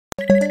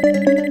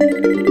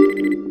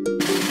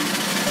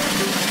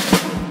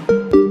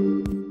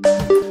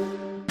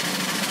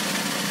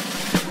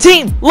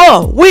Team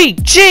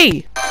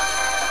Luigi!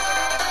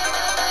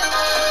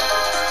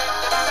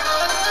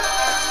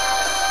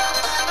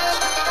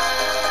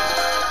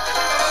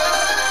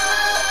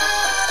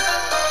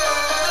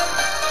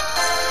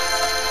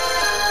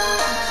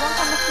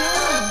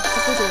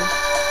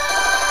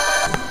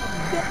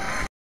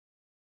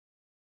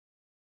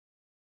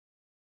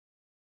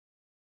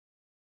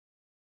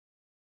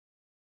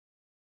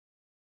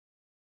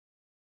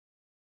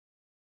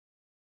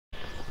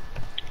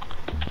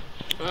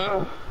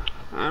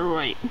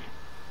 Alright.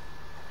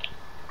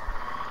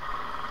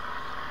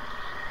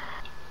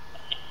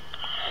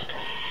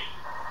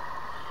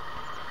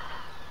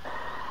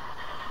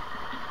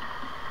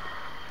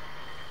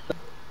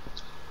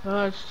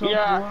 It's so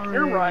Yeah, boring.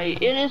 you're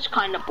right. It is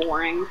kind of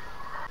boring.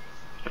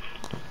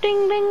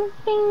 Ding ding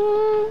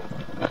ding.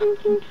 Ding,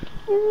 ding,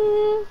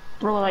 ding.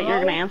 Roll like you're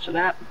gonna answer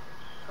that.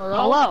 Hello?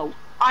 Hello.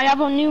 I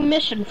have a new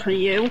mission for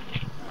you.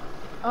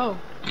 Oh,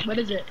 what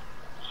is it?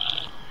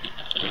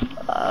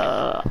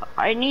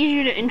 I need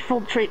you to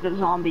infiltrate the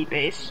zombie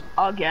base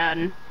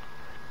again.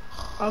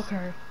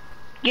 Okay.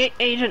 Get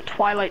Agent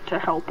Twilight to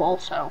help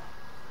also.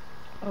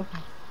 Okay.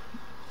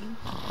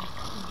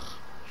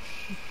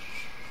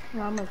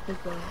 No, I'm gonna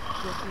take the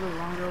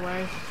longer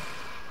way.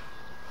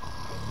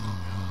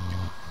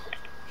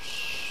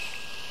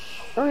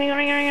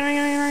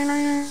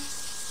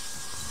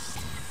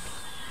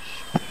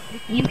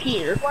 You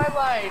here?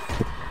 Twilight!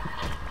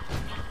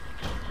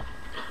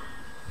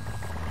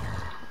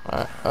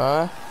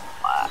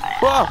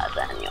 Whoa!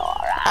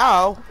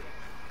 Ow!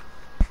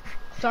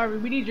 Sorry,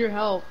 we need your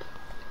help.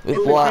 With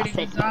what?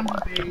 Infiltrating the zombie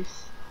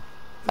base.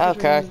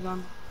 Okay. Infiltrating the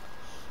zombie-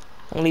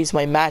 I'm gonna use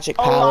my magic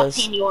Hola, powers.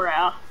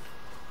 Senora.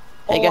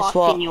 Hey, guess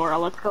Hola, what? Senora.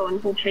 Let's go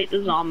infiltrate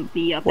the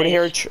zombie Want to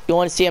hear? base. You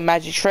want to see a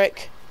magic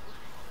trick?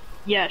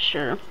 Yeah,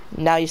 sure.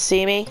 Now you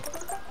see me.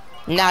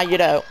 Now you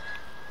don't.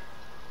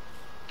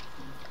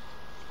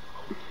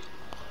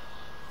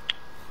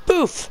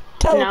 Poof!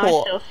 Now I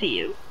Teleport. still see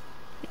you.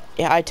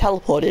 Yeah, I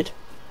teleported.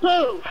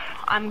 Poof!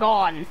 I'm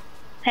gone.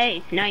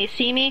 Hey, now you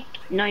see me?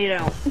 No, you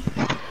don't.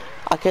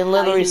 I can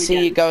literally do see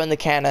again. you go in the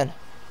cannon.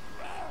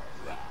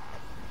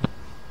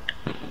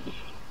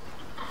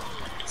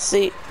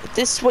 See,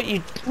 this is what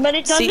you. But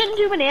it See- doesn't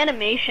do an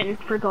animation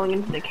for going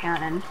into the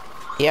cannon.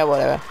 Yeah,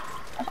 whatever.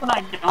 That's what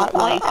I don't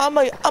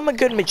like. I'm a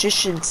good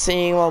magician,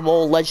 seeing I'm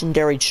all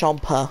legendary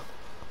chomper.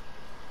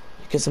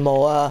 Because I'm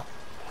all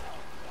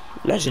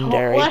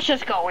legendary. Let's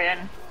just go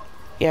in.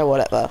 Yeah,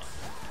 whatever.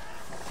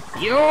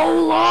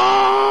 YOLO!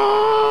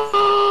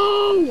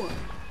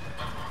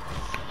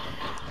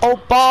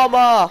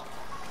 Obama!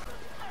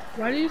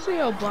 Why do you say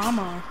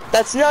Obama?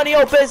 That's none of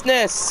your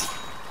business!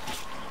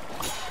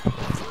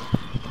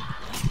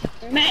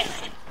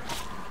 Missed.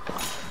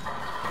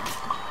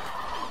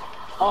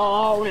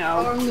 Oh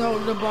no. Oh no,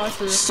 the boss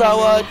is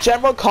So,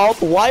 General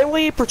Culp, why are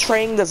we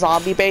portraying the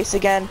zombie base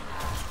again?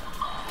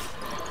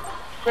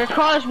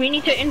 Because we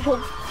need to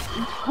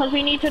because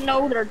we need to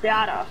know their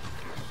data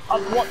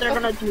of what they're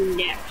gonna do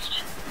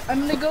next.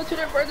 I'm gonna go to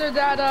the further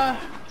data.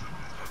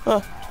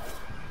 Huh.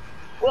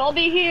 We'll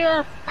be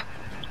here.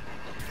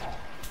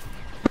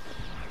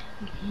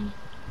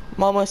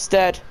 I'm almost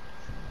dead.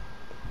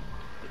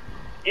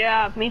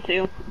 Yeah, me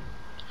too.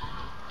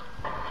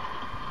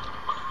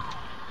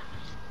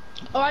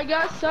 Oh, I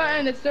got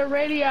something. It's the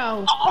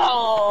radio.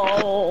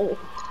 Oh.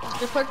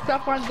 They put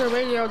stuff on the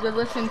radio to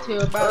listen to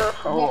about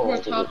what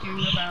we're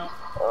talking about.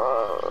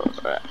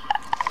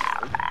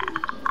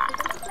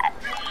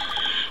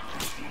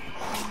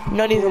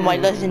 Not even my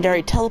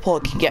legendary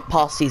teleport can get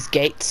past these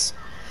gates.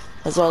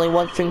 There's only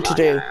one thing to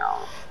do.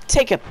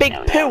 Take a big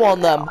poo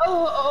on them.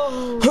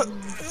 Oh,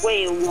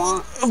 Wait,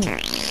 what?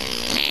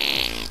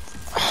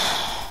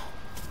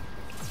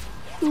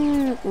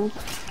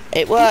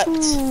 It worked.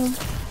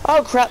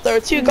 Oh crap, there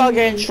are two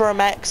Gargantuan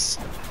mechs.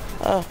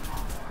 Oh.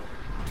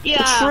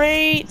 Yeah.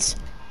 Retreat!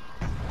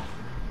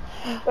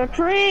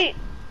 Retreat.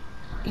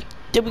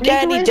 Did we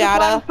get any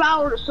data?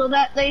 Power so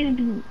that they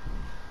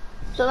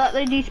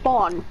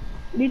despawn.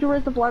 Need to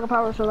raise the flag of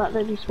power so that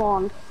they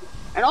despawn.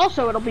 And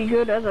also, it'll be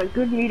good as a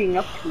good meeting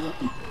up to it.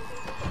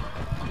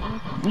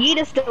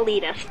 Yeetist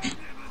elitist.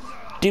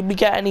 Did we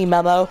get any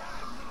memo?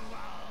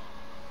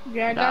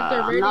 yeah, I got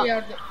the not-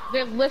 radio.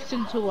 They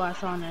listened to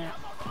us on it.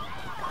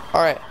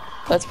 Alright,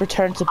 let's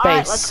return to base.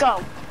 Alright, let's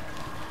go.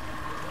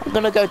 I'm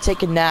gonna go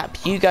take a nap.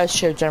 You guys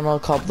show General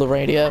Culp the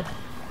radio.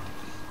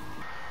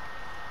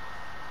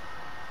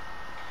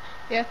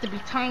 It has to be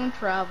time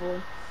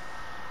travel.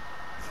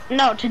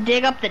 No, to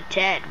dig up the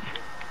dead.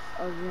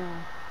 Oh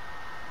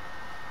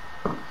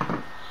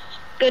yeah.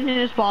 Good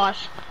news,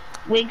 boss.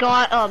 We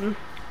got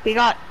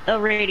a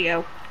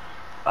radio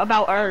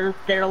about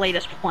their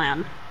latest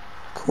plan.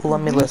 Cool,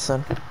 let me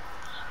listen.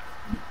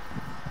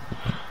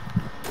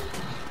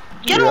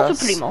 General Yes.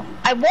 Supremo,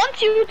 I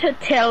want you to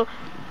tell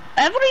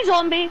every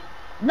zombie,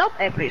 not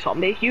every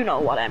zombie, you know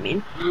what I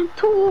mean,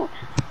 to,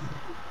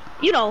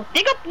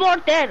 dig up more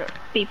dead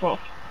people.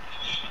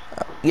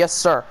 Yes,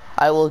 sir.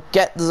 I will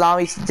get the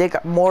zombies to dig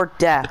up more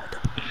dead.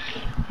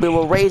 We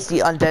will raise the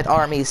undead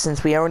army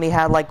since we only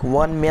had like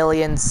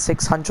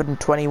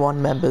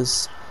 1,621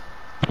 members.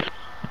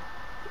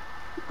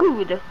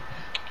 Good.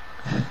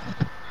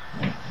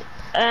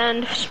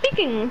 And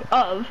speaking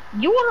of,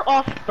 you're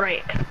off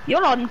break.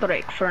 You're on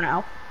break for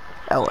now.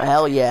 Oh,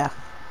 hell yeah.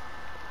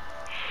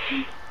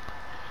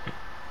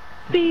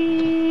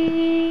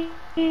 Beep.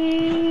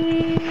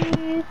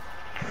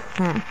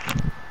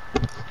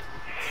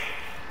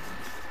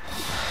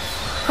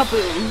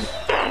 Kaboom.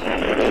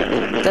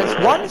 There's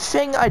one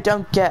thing I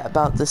don't get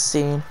about this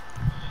scene.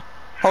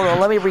 Hold on,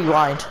 let me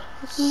rewind.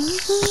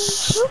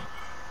 To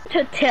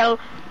tell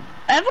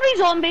every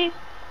zombie,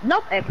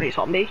 not every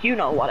zombie, you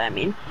know what I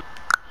mean.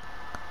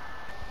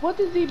 What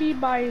does he mean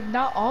by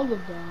not all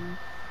of them?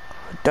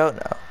 Don't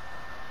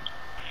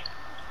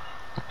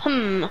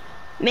know.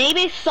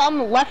 Maybe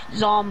some left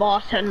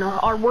Zomboss and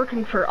are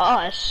working for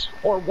us,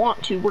 or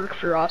want to work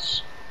for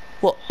us.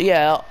 Well,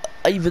 yeah,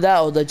 either that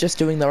or they're just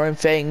doing their own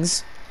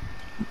things.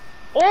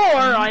 Or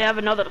I have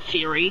another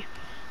theory,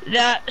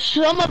 that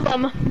some of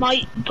them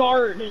might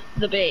guard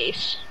the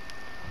base.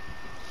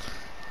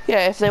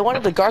 Yeah, if they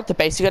wanted to guard the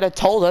base, you could have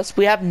told us.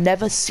 We have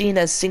never seen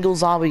a single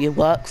zombie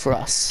work for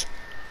us.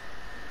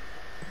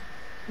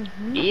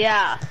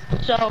 Yeah,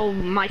 so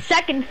my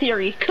second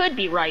theory could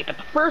be right, but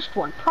the first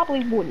one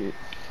probably wouldn't.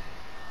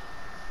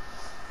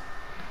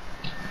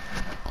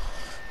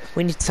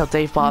 We need to tell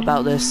Dave Bot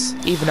about this,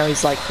 even though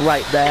he's like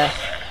right there.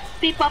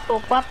 Beep bop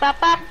bop bop bop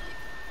bop.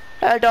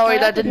 Oh, don't worry,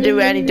 that didn't do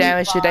any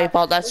damage to Dave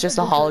Bot. That's just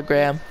a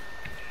hologram.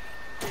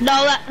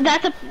 No,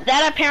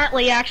 that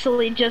apparently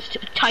actually just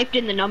typed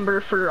in the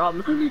number for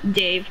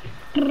Dave.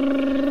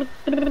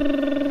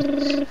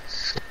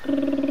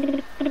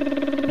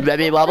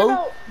 Baby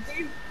Wobble?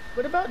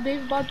 What about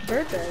Dave Bot's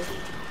birthday?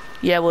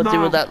 Yeah, we'll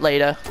deal with that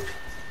later.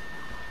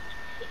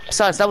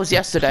 Besides, that was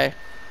yesterday.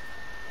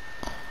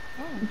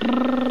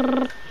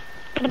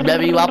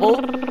 Baby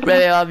Wobble?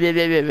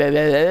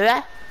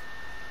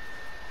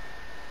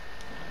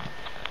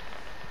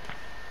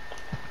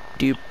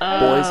 Do you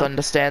boys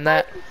understand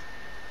that?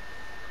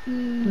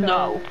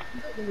 No. I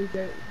don't really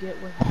get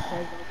what he says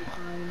all the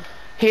time.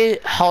 Here,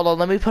 hold on,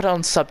 let me put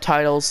on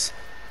subtitles.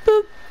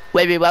 Boop.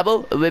 Baby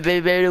Wobble?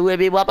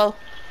 Baby Wobble?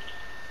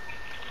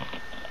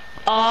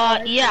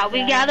 Yeah,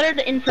 we gathered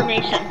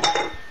information.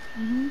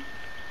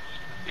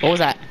 What was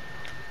that?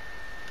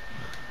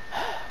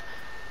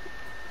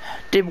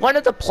 Did one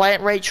of the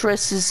plant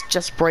races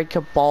just break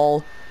a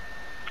ball?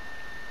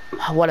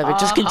 Whatever,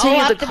 just continue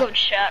I'll have the to go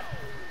check.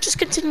 Just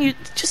continue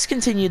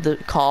the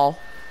call.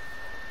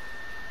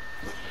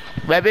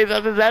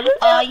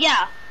 Yeah.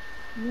 Yeah.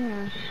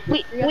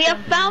 We have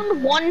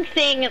found one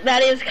thing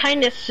that is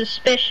kind of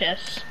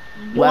suspicious.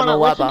 You Wabba wanna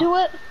listen wabba. to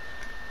it?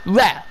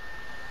 Yeah.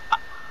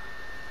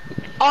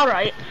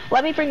 Alright,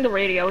 let me bring the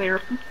radio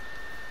here.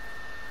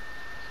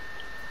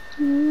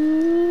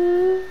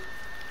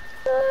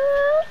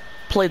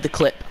 Play the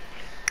clip.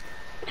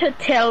 To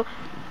tell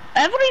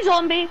every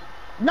zombie,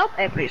 not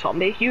every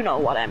zombie, you know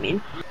what I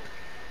mean.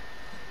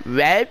 He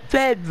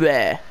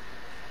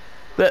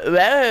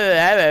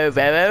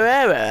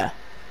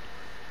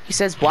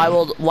says, why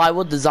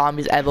would the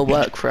zombies ever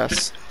work for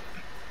us?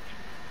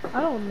 I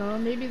don't know.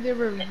 Maybe they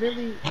were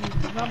really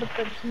not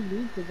because too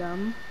mean to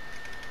them.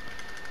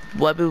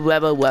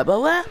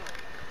 Webba.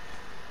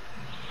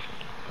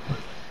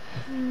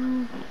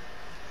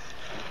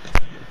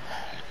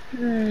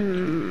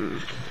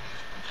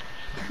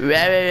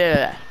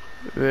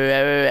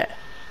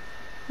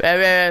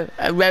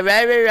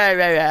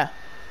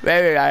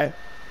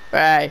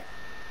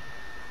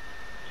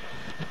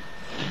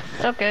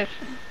 Okay.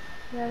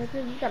 Yeah, you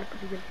got a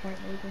pretty good point,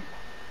 maybe.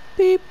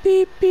 Beep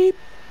beep beep.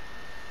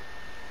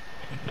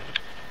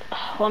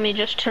 Let me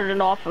just turn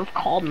it off of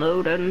call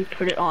mode and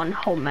put it on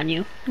home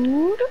menu.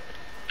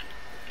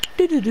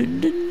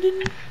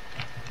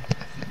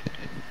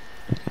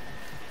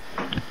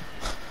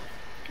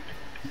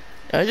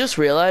 I just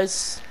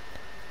realized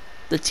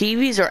the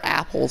TVs are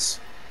apples.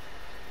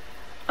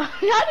 How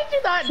did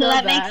you not So know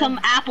that makes them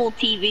Apple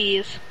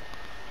TVs.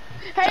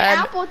 Hey,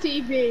 Apple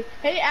TV.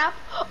 Hey,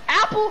 Apple.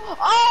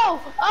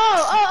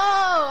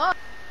 Oh.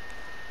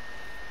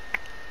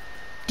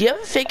 Do you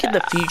ever think in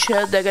the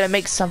future they're gonna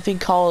make something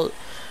called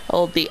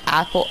the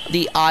Apple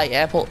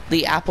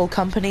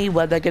company,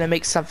 where they're gonna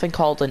make something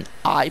called an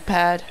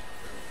iPad?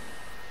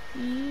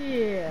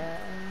 Yeah.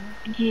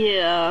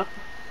 Yeah.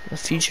 The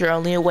future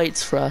only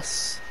awaits for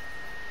us.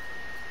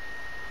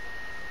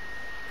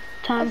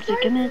 Time to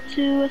commit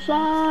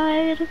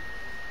suicide.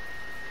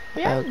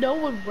 We have no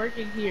one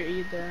working here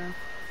either.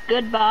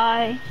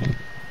 Goodbye.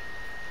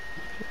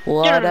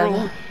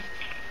 Whatever.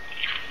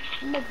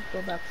 I'm gonna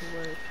go back to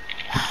work.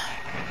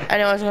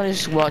 Anyways, I'm gonna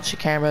just watch the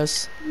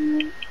cameras.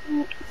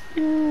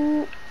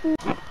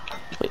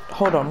 Wait,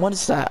 hold on, what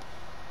is that?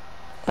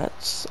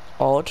 That's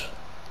odd.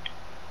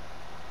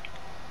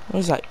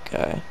 Where's that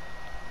guy?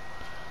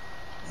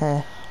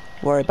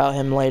 Worry about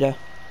him later.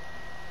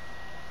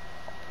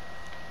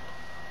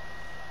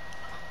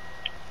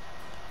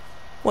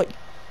 Wait,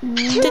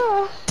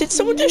 Did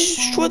someone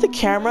destroy the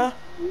camera?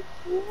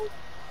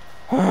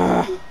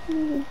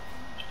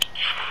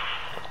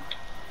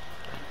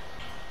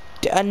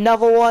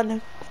 Another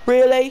one?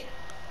 Really?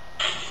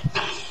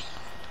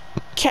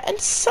 Can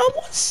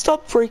someone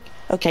stop freak?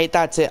 Okay,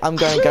 that's it. I'm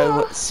gonna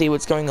go see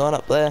what's going on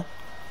up there.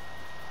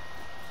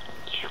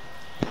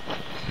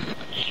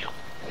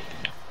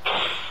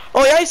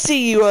 Oh, I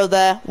see you over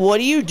there. What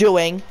are you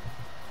doing?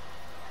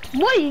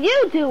 What are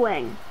you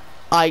doing?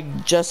 I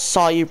just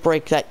saw you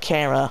break that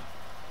camera.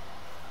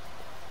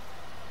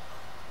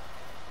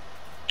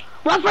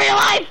 Run for your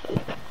life!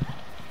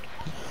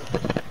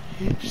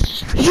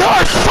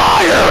 You're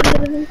fired!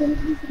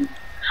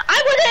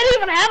 I wouldn't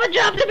even have a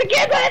job to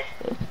begin with!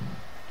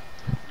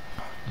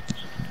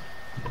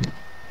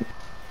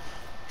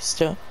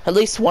 Still, at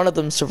least one of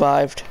them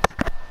survived.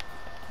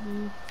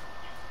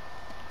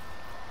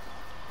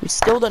 We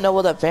still don't know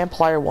what that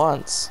vampire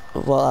wants.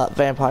 Well,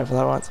 vampire for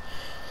that wants.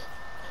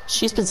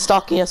 She's been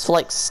stalking us for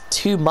like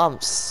 2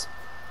 months.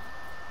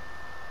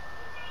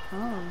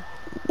 Oh.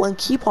 We'll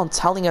keep on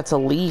telling her to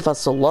leave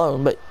us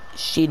alone, but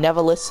she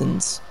never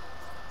listens.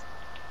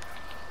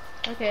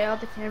 Okay, all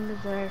the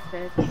cameras are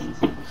fixed.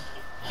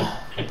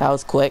 That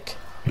was quick.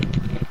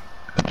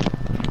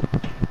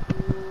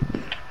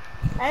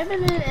 I've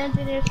been in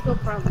engineer school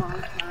for a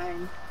long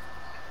time.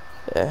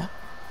 Yeah.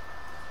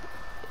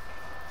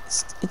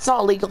 It's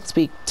not illegal to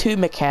be too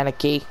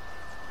mechanic-y.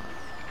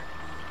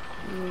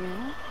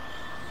 Yeah.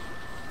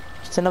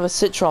 It's another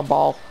citron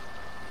ball.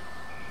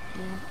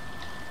 Yeah.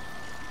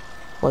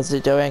 What's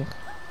it doing?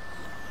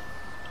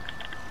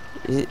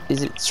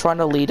 Is it trying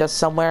to lead us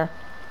somewhere?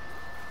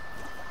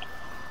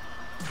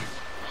 I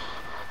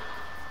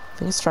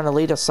think it's trying to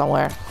lead us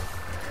somewhere.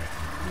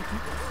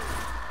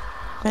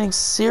 Getting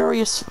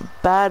serious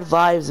bad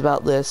vibes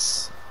about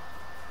this.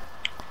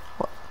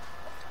 What?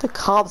 The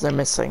cops are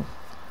missing.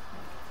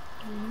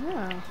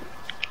 Yeah.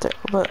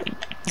 But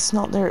it's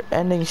not their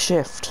ending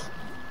shift.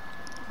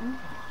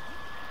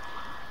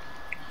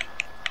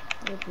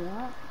 What's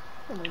that?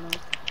 I don't know.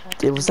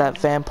 It was that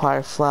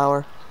vampire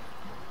flower.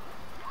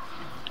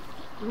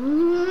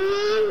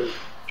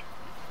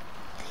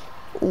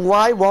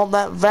 Why won't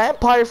that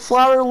vampire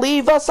flower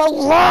leave us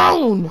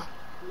alone?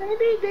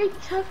 Maybe they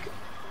took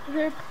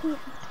their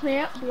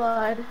plant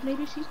blood.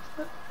 Maybe she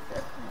took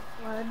their plant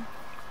blood.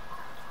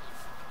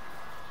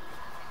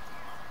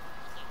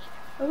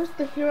 I wish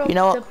the hero You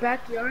know of what? the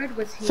backyard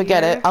was here.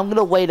 Forget it. I'm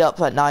gonna wait up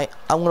at night.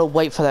 I'm gonna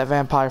wait for that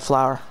vampire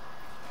flower.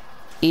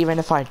 Even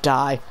if I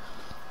die.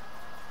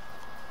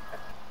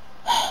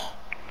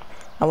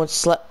 I would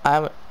sleep.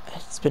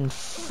 It's been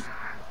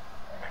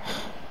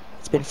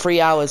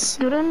 3 hours.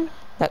 Student?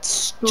 That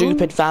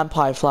stupid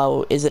vampire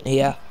flower isn't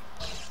here.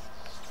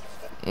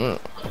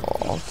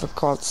 Oh, for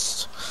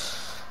God's...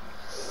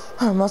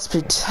 I must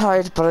be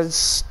tired, but I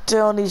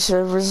still need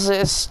to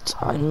resist.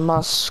 I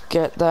must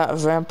get that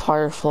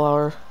vampire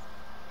flower.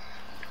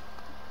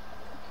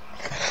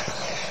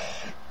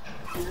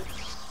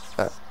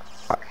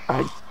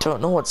 I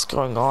don't know what's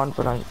going on,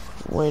 but I'm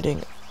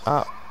waiting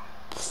up.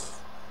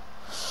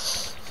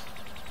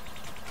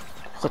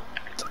 What?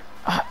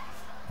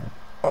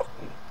 Oh,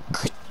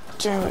 God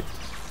damn it.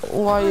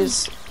 Why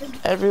is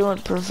everyone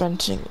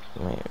preventing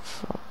me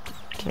from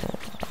doing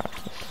that?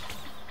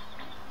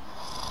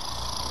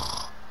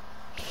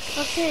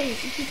 Okay,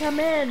 you can come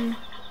in.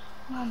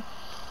 Come on.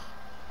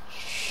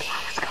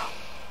 Let's go.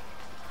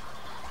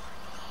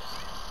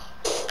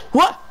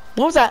 What?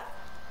 What was that?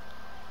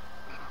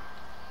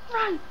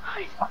 Run!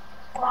 Hide!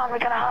 Come on, we're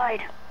gonna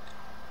hide.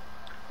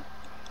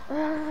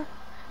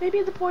 Maybe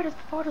in the portals.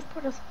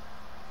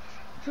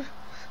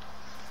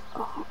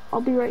 Oh,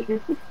 I'll be right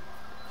here.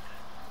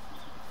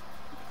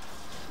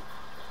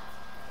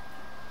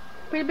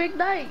 Pretty big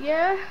night,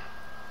 yeah?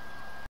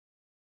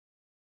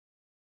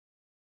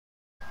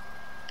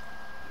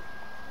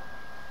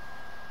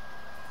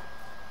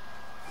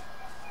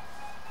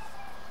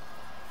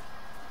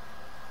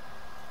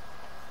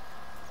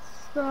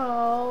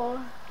 So,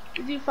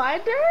 did you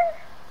find her?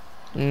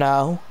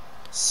 No.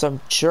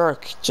 Some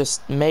jerk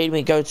just made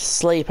me go to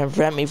sleep and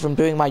prevent me from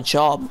doing my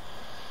job.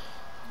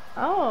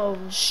 Oh,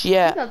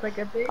 Yeah, sounds like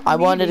a big I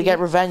wanted to meanie. get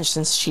revenge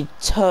since she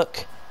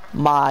took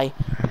my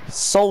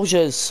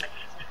soldiers.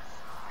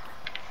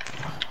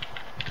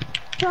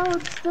 So,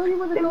 still you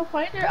want to go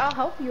find her? I'll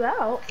help you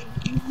out.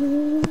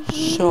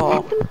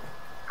 Sure.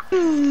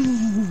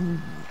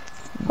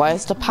 Why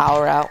is the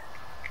power out?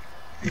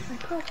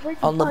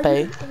 On the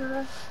bay.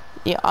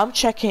 Yeah, I'm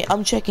checking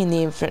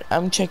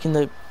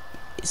the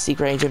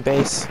secret agent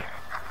base.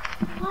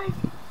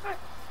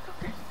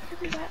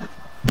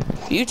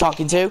 Who you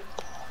talking to?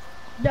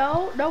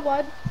 No, no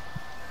one.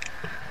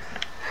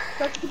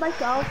 Talk to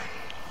myself.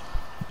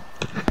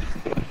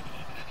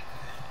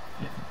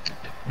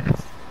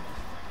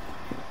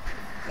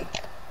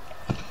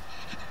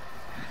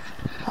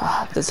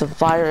 There's a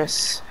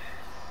virus.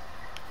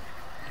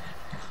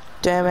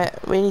 Damn it,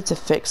 we need to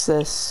fix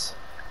this.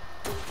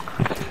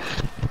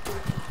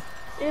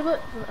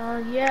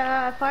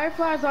 Yeah,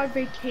 Firefly's on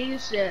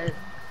vacation.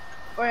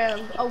 or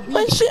a week.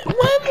 When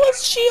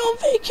was she on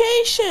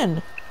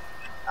vacation?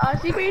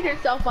 She made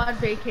herself on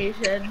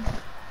vacation.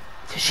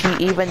 Did she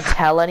even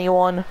tell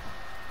anyone?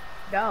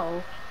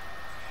 No.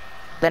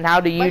 Then how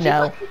do you But she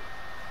know?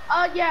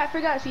 yeah, I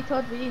forgot. She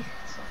told me.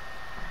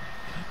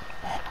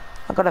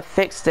 I gotta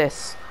fix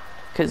this,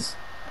 cause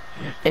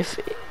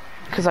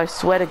I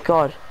swear to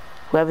God,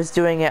 whoever's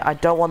doing it, I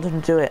don't want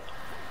them to do it.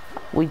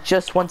 We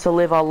just want to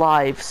live our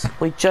lives.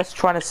 We're just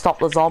trying to stop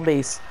the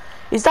zombies.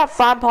 Is that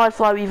vampire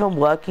flower even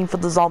working for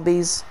the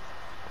zombies?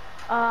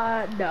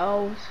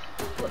 No.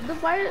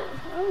 I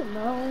don't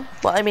know.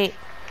 Well, I mean,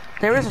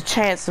 there is a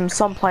chance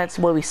some plants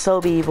will be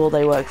so evil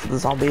they work for the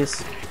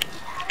zombies.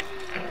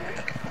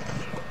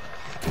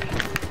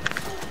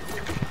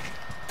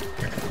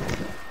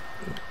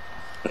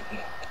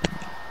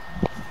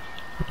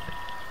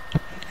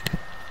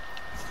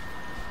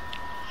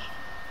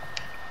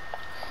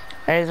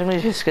 Anyways,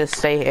 I'm just gonna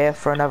stay here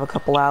for another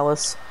couple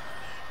hours,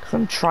 cause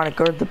I'm trying to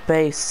guard the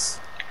base.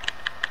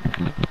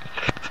 You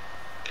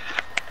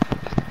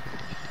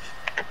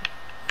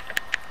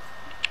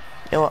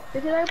know what?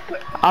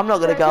 I'm not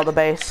gonna guard the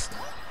base.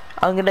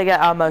 I'm gonna get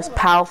our most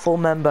powerful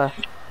member.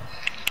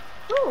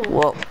 Ooh.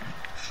 Well,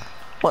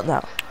 what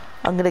now?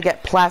 I'm gonna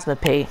get Plasma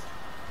P.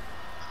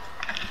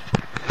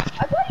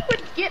 I thought you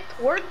would get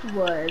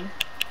Torchwood.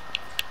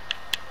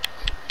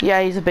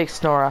 Yeah, he's a big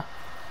snorer.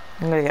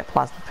 I'm gonna get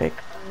Plasma P.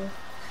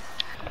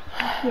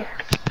 Yeah.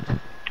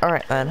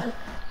 Alright then.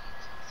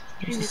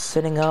 I'm just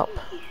sitting up.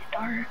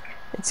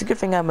 It's a good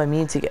thing I'm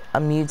immune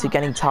to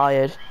getting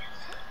tired.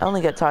 I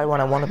only get tired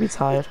when I want to be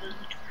tired.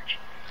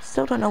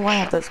 Still don't know why I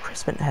have this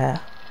crispant hair.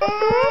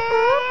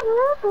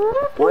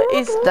 What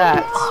is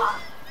that?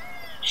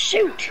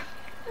 Shoot!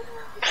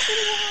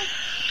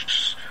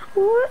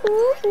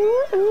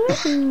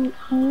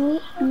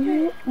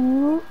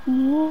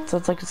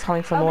 Sounds like it's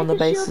coming from one of the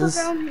bases.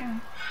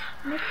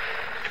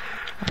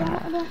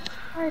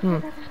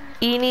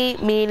 Eeny,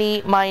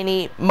 meeny,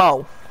 miny,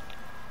 mo.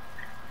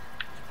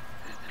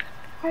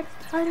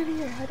 Hide it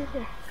here, hide it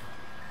here.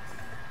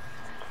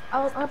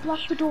 I'll block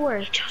the door.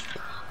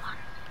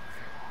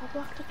 I'll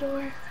block the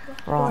door.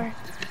 Wrong.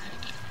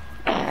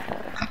 Okay,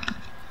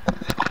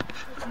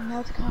 now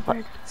it's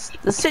covered.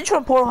 The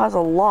Citron portal has a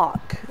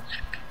lock.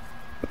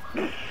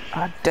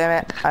 Ah,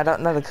 damn it. I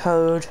don't know the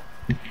code.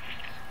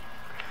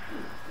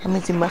 That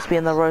means he must be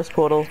in the rose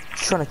portal.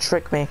 He's trying to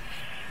trick me.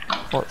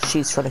 Well,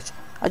 she's trying to...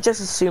 I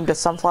just assumed a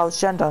sunflower's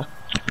gender.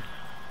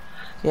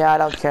 Yeah, I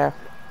don't care.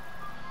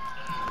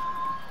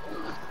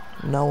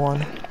 No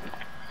one.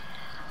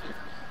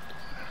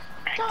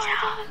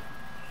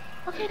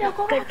 Okay, now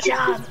go Good back.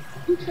 job.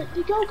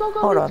 Go.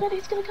 Hold on.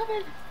 He's gonna come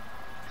in.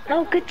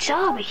 Oh, good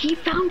job. He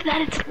found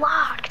that it's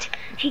locked.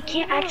 He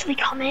can't actually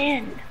come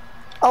in.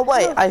 Oh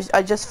wait,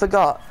 I just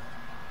forgot.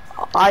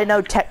 I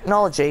know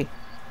technology.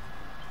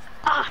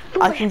 Ah,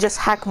 I can just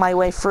hack my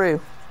way through.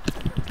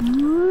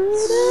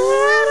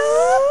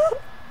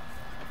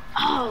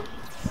 Oh,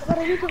 But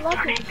I need to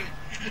lock it.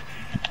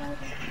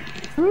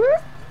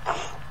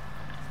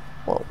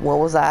 What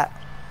was that?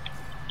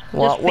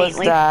 What was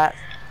faintly. that?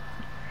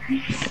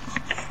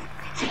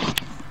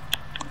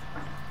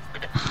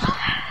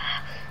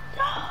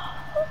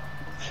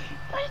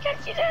 I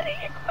gotta get out of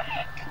here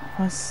quick.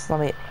 Let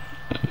me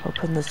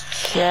open this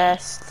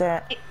chest.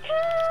 There.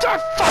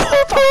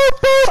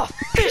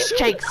 Fish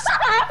cakes!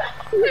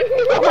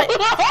 Oi!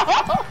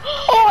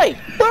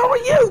 Where were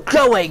you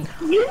going?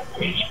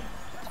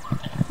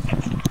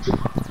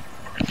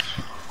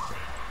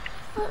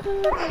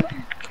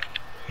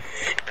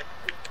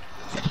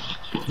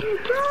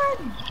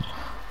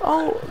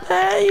 Oh,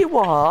 there you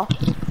are.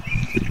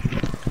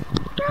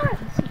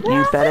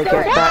 You better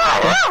get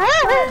back.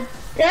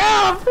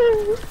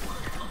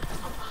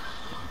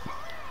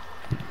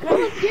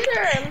 Let's get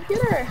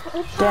her.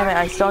 Damn it,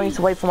 I still need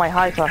to wait for my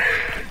hyper.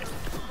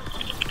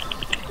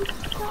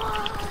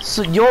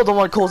 So you're the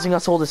one causing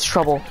us all this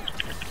trouble.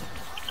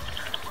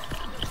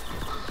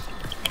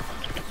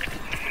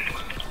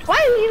 Why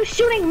are you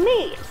shooting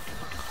me?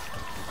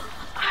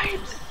 I'm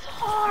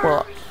sorry.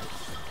 Well,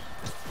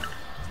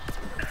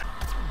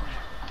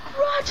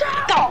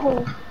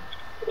 Roger.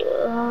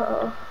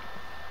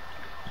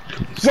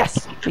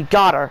 yes, we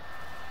got her.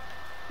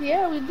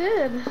 Yeah, we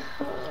did.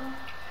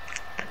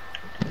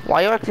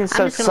 Why are you acting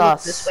so I'm just gonna look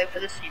sus? this way for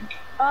the scene.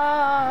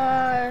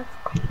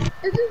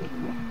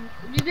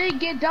 You didn't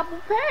get double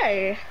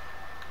pay.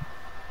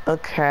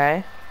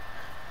 Okay.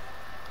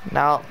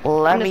 Now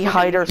let me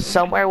hide her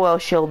somewhere where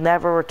she'll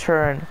never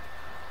return.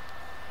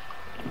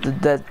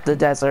 The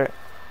desert.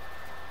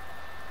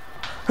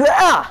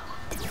 Ah!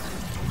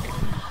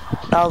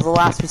 That was the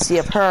last we see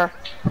of her.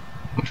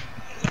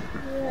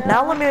 Yeah.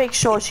 Now let me make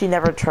sure she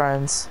never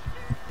returns.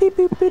 Beep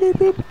beep beep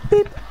beep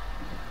beep.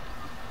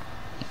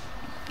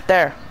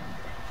 There.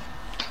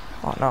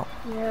 Oh no.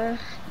 Yeah.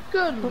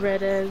 Good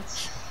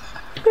riddance.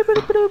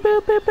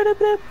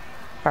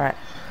 Alright.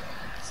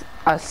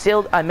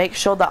 I make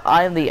sure that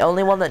I am the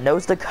only one that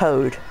knows the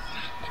code.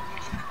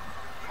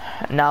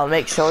 Now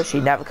make sure she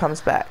never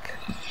comes back.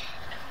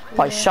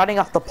 By shutting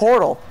off the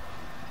portal.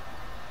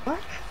 What?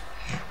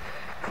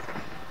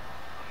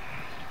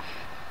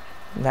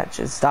 And that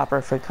should stop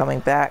her from coming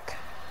back.